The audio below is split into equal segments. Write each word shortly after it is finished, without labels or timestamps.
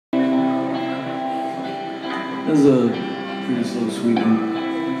That's a pretty slow, sweet one.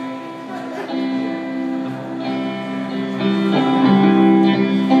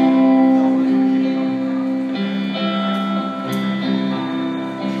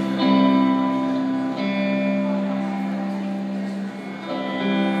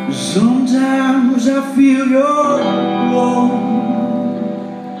 Sometimes I feel you're alone,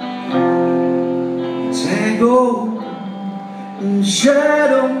 tangled in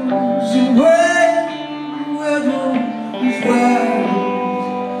shadows and weather is wide.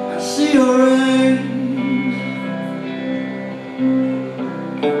 I see your eyes,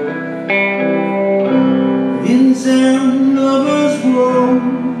 in town lovers' road,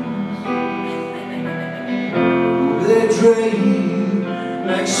 they trade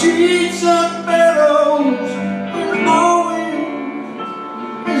like sheets of barrels, and always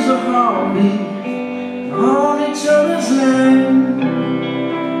is a heartbeat on each other's land.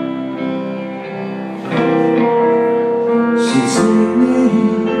 So take me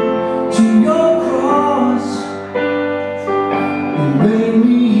to your cross and make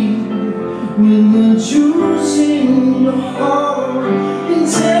me with the juice in your heart, and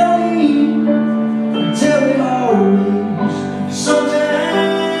tell me always something.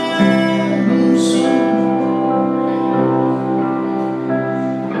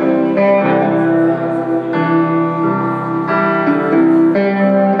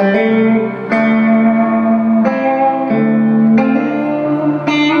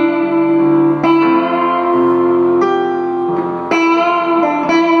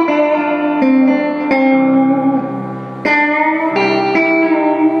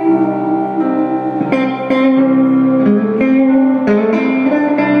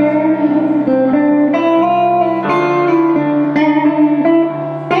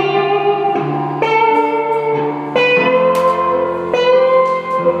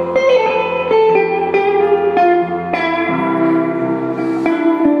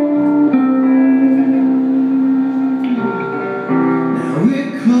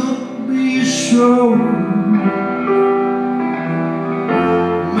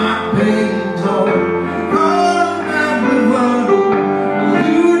 My pain told all that we were,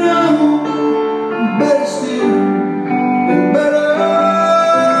 you know, better still and better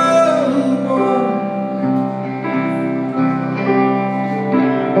more.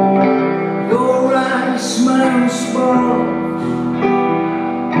 Your eyes smile sparks,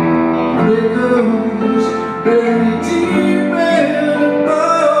 flickers buried deep in the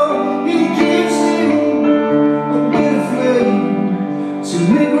bowl. It gives you a bit of flame to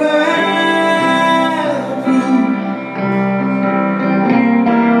make right through.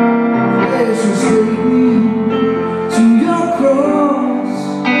 Yes, you take me to your cross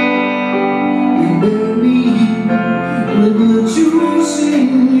and bear me with the juice in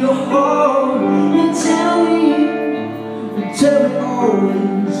your heart, and tell me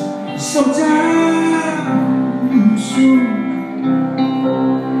always sometime soon.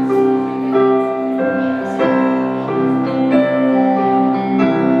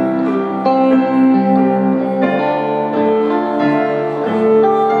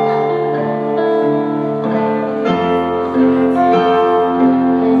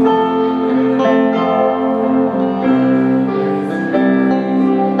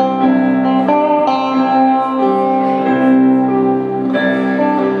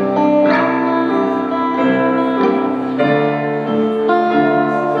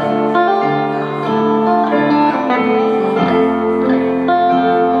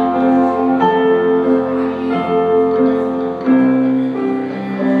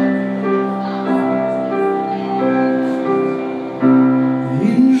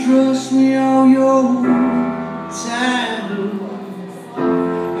 Trust me all your time,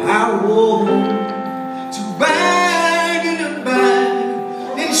 I want to bag and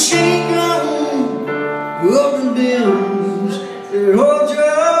bag and shake on the bills that hold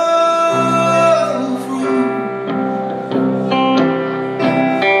you through.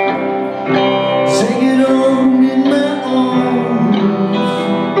 Take it on in my arms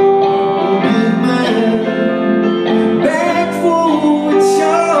and give my bag full with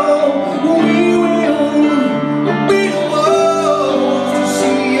joy.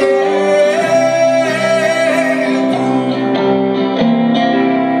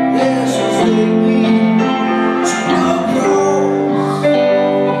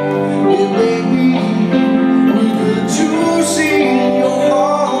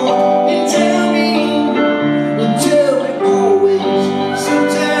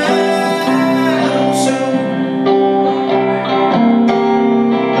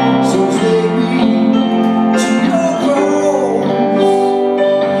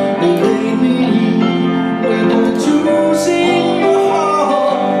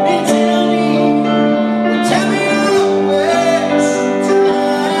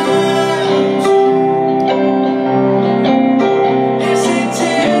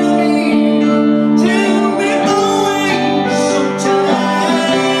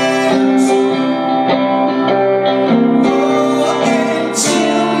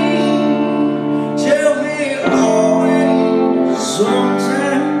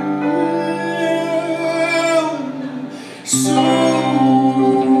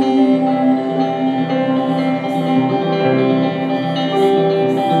 home.